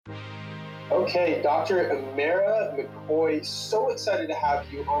Okay, Dr. Amara McCoy, so excited to have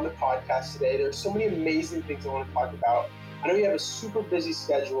you on the podcast today. There's so many amazing things I want to talk about. I know you have a super busy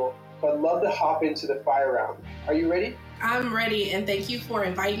schedule, but I'd love to hop into the fire round. Are you ready? I'm ready, and thank you for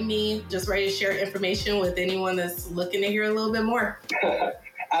inviting me. Just ready to share information with anyone that's looking to hear a little bit more.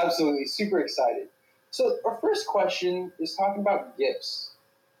 Absolutely, super excited. So our first question is talking about gifts.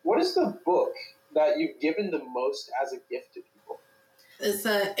 What is the book that you've given the most as a gift to people? It's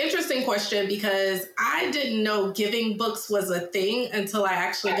an interesting question because I didn't know giving books was a thing until I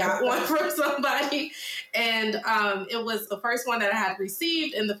actually got one from somebody. And it was the first one that I had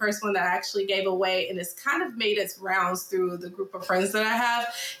received and the first one that I actually gave away. And it's kind of made its rounds through the group of friends that I have.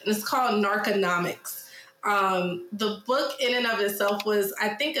 And it's called Narconomics. The book in and of itself was, I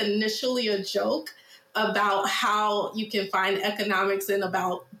think, initially a joke about how you can find economics in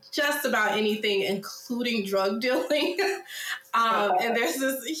about just about anything, including drug dealing. And there's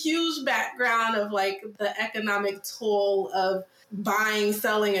this huge background of like the economic toll of buying,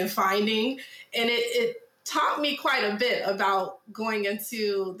 selling, and finding. And it taught me quite a bit about going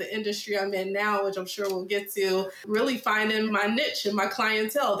into the industry I'm in now, which I'm sure we'll get to, really finding my niche and my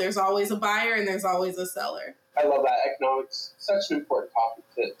clientele. There's always a buyer and there's always a seller. I love that. Economics, such an important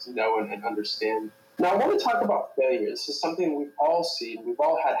topic to know and understand. Now, I want to talk about failure. This is something we've all seen, we've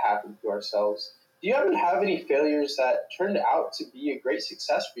all had happen to ourselves. Do you ever have any failures that turned out to be a great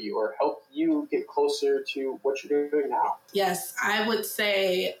success for you or help you get closer to what you're doing now? Yes, I would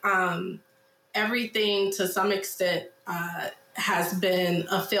say everything to some extent has been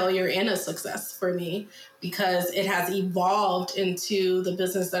a failure and a success for me because it has evolved into the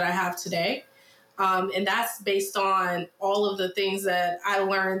business that I have today. And that's based on all of the things that I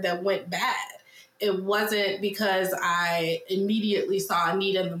learned that went bad. It wasn't because I immediately saw a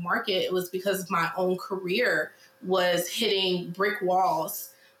need in the market. It was because my own career was hitting brick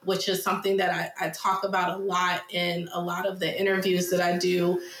walls, which is something that I talk about a lot in a lot of the interviews that I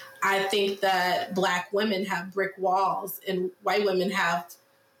do. I think that Black women have brick walls and white women have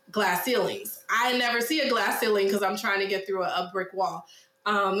glass ceilings. I never see a glass ceiling because I'm trying to get through a brick wall.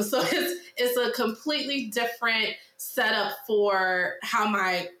 So it's a completely different setup for how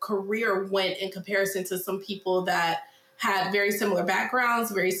my career went in comparison to some people that had very similar backgrounds,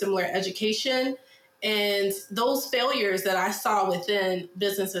 very similar education. And those failures that I saw within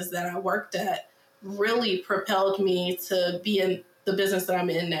businesses that I worked at really propelled me to be in the business that I'm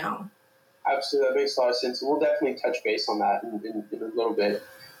in now. Absolutely. That makes a lot of sense. We'll definitely touch base on that in a little bit.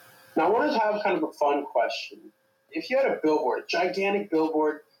 Now, I wanted to have kind of a fun question. If you had a billboard, a gigantic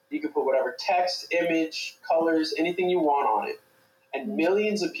billboard, you could put whatever text, image, colors, anything you want on it, and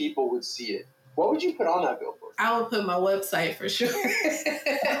millions of people would see it. What would you put on that billboard? I would put my website for sure.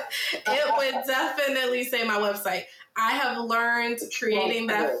 It would definitely say my website. I have learned creating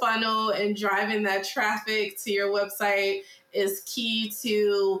that funnel and driving that traffic to your website is key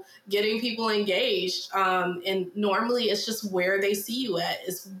to getting people engaged. And normally it's just where they see you at.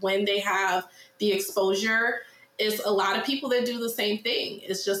 It's when they have the exposure. It's a lot of people that do the same thing.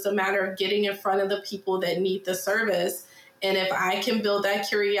 It's just a matter of getting in front of the people that need the service. And if I can build that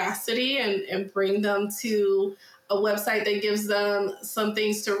curiosity and bring them to a website that gives them some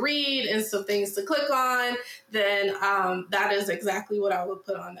things to read and some things to click on, then that is exactly what I would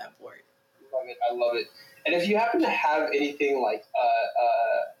put on that board. Love it. I love it. And if you happen to have anything like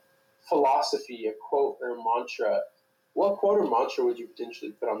a philosophy, a quote or a mantra, what quote or mantra would you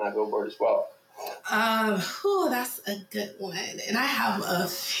potentially put on that billboard as well? That's a good one. And I have a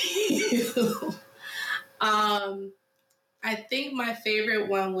few. I think my favorite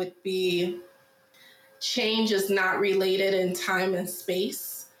one would be change is not related in time and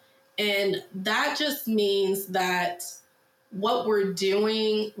space. And that just means that what we're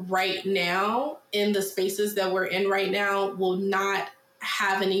doing right now in the spaces that we're in right now will not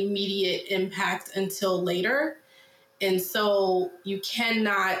have an immediate impact until later. And so you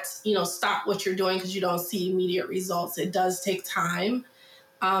cannot, stop what you're doing because you don't see immediate results. It does take time.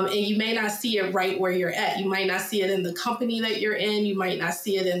 And you may not see it right where you're at. You might not see it in the company that you're in. You might not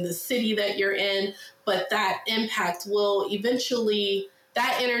see it in the city that you're in. But that impact will eventually,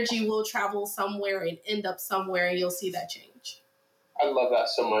 that energy will travel somewhere and end up somewhere, and you'll see that change. I love that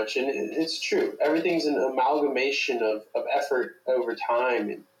so much. And it's true. Everything's an amalgamation of effort over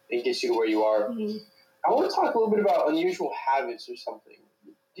time and gets you to where you are. Mm-hmm. I want to talk a little bit about unusual habits or something.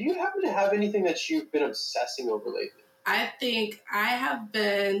 Do you happen to have anything that you've been obsessing over lately? I think I have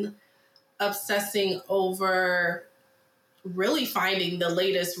been obsessing over really finding the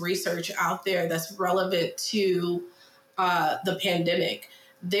latest research out there that's relevant to the pandemic.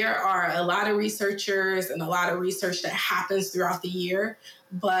 there are a lot of researchers and a lot of research that happens throughout the year,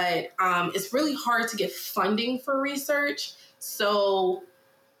 but it's really hard to get funding for research. So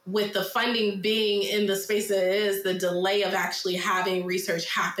with the funding being in the space that it is, the delay of actually having research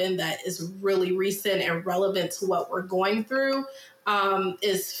happen that is really recent and relevant to what we're going through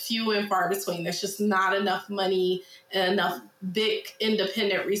is few and far between. There's just not enough money and enough big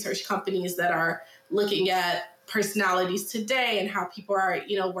independent research companies that are looking at personalities today and how people are,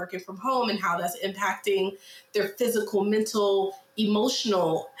 working from home and how that's impacting their physical, mental,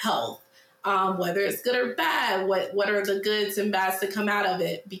 emotional health. Whether it's good or bad, what are the goods and bads that come out of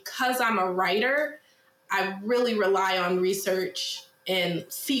it? Because I'm a writer, I really rely on research and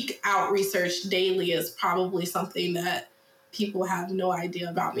seek out research daily is probably something that people have no idea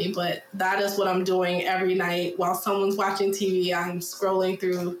about me. But that is what I'm doing every night while someone's watching TV. I'm scrolling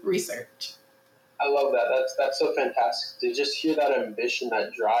through research. I love that. That's so fantastic. To just hear that ambition,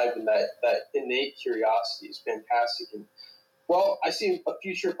 that drive, and that innate curiosity is fantastic. And well, I see a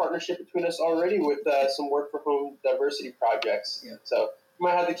future partnership between us already with some work from home diversity projects. Yeah. So you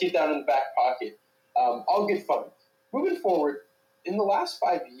might have to keep that in the back pocket. All good fun. Moving forward, in the last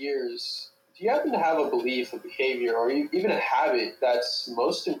 5 years, do you happen to have a belief, a behavior, or even a habit that's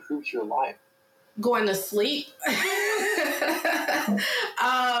most improved your life? Going to sleep. I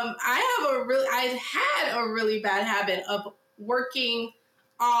had a really bad habit of working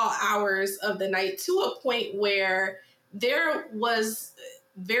all hours of the night to a point where there was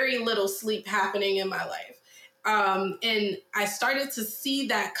very little sleep happening in my life. And I started to see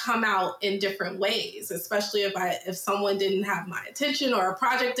that come out in different ways, especially if someone didn't have my attention or a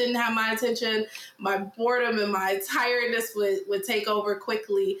project didn't have my attention, my boredom and my tiredness would take over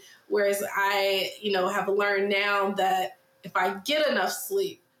quickly. Whereas I, have learned now that if I get enough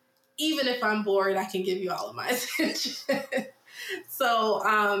sleep, even if I'm bored, I can give you all of my attention. So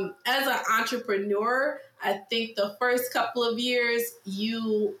as an entrepreneur, I think the first couple of years,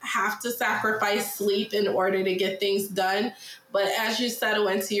 you have to sacrifice sleep in order to get things done. But as you settle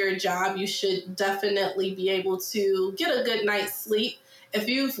into your job, you should definitely be able to get a good night's sleep. If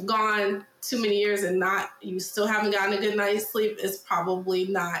you've gone too many years and you still haven't gotten a good night's sleep, it's probably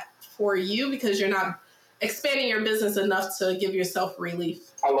not for you because you're not expanding your business enough to give yourself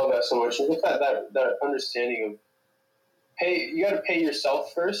relief. I love that so much. And with that understanding of, hey, you got to pay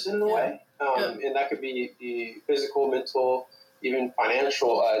yourself first in a way. And that could be the physical, mental, even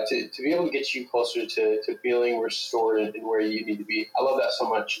financial, to be able to get you closer to feeling restored and where you need to be. I love that so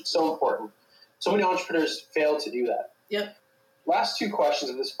much. It's so important. So many entrepreneurs fail to do that. Yep. Last two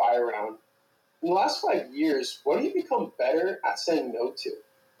questions of this fire round. In the last 5 years, what have you become better at saying no to?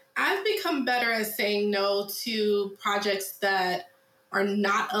 I've become better at saying no to projects that are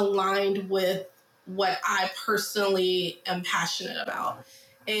not aligned with what I personally am passionate about.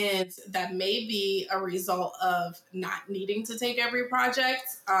 And that may be a result of not needing to take every project.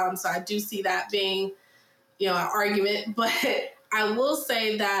 So I do see that being, an argument. But I will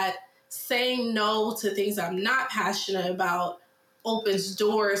say that saying no to things I'm not passionate about opens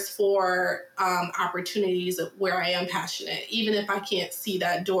doors for opportunities where I am passionate. Even if I can't see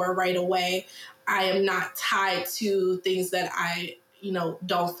that door right away, I am not tied to things that I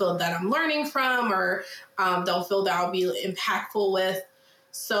don't feel that I'm learning from or don't feel that I'll be impactful with.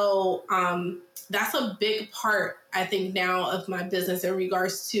 So that's a big part, I think, now of my business in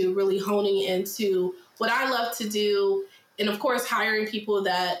regards to really honing into what I love to do. And of course, hiring people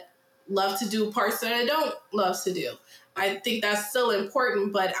that love to do parts that I don't love to do. I think that's still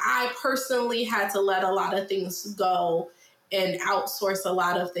important, but I personally had to let a lot of things go and outsource a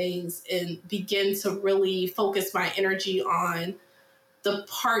lot of things and begin to really focus my energy on the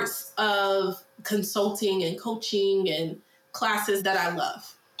parts of consulting and coaching and classes that I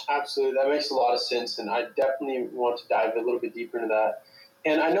love. Absolutely. That makes a lot of sense. And I definitely want to dive a little bit deeper into that.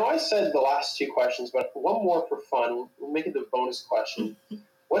 And I know I said the last two questions, but one more for fun. We'll make it the bonus question.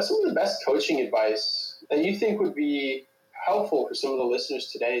 What's some of the best coaching advice that you think would be helpful for some of the listeners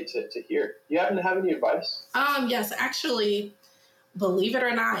today to hear? Do you happen to have any advice? Yes, actually, believe it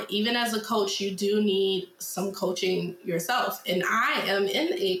or not, even as a coach, you do need some coaching yourself. And I am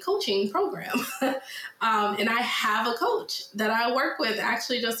in a coaching program. And I have a coach that I work with.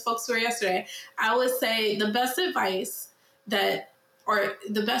 Actually, just spoke to her yesterday. I would say the best advice or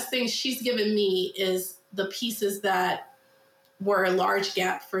the best thing she's given me is the pieces that were a large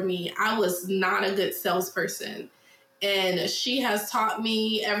gap for me. I was not a good salesperson. And she has taught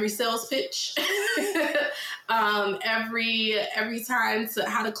me every sales pitch, every time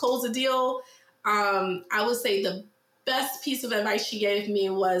how to close a deal. I would say the best piece of advice she gave me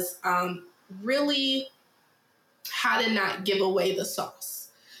was really how to not give away the sauce.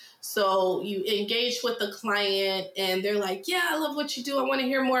 So you engage with the client and they're like, yeah, I love what you do. I want to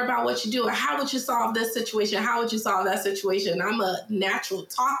hear more about what you do. How would you solve this situation? How would you solve that situation? I'm a natural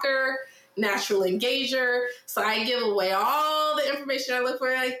talker, natural engager. So I give away all the information I look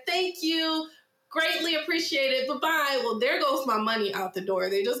for. Like, thank you. Greatly appreciate it. Bye-bye. Well, there goes my money out the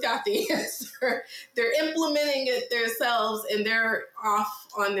door. They just got the answer. They're implementing it themselves and they're off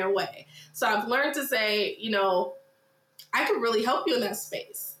on their way. So I've learned to say, I could really help you in that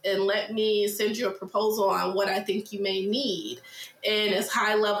space, and let me send you a proposal on what I think you may need. And it's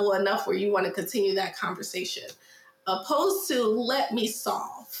high level enough where you want to continue that conversation, opposed to let me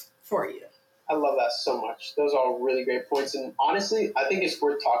solve for you. I love that so much. Those are all really great points. And honestly, I think it's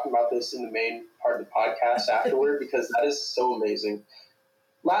worth talking about this in the main part of the podcast afterward, because that is so amazing.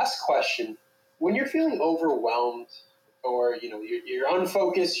 Last question. When you're feeling overwhelmed or, you're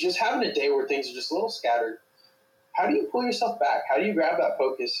unfocused, just having a day where things are just a little scattered, how do you pull yourself back? How do you grab that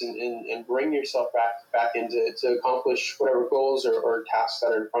focus and bring yourself back into to accomplish whatever goals or tasks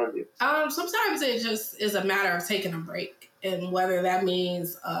that are in front of you? Sometimes it just is a matter of taking a break, and whether that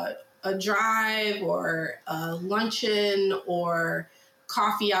means a drive or a luncheon or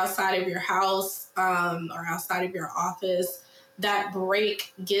coffee outside of your house or outside of your office. That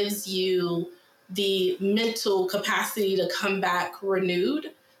break gives you the mental capacity to come back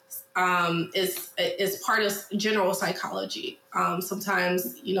renewed. Is part of general psychology.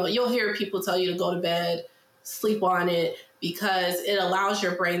 Sometimes, you'll hear people tell you to go to bed, sleep on it, because it allows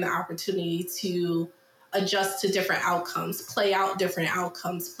your brain the opportunity to adjust to different outcomes, play out different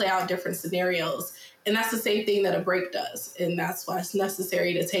scenarios. And that's the same thing that a break does. And that's why it's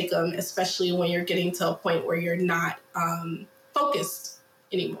necessary to take them, especially when you're getting to a point where you're not focused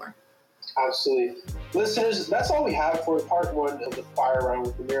anymore. Absolutely. Listeners, that's all we have for part 1 of the Fire Round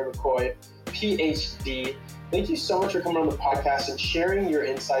with Amir McCoy, PhD. Thank you so much for coming on the podcast and sharing your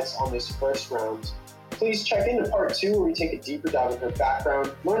insights on this first round. Please check into part 2, where we take a deeper dive in her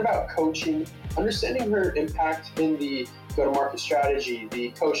background, learn about coaching, understanding her impact in the go-to-market strategy,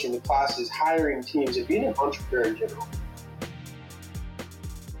 the coaching, the classes, hiring teams, and being an entrepreneur in general.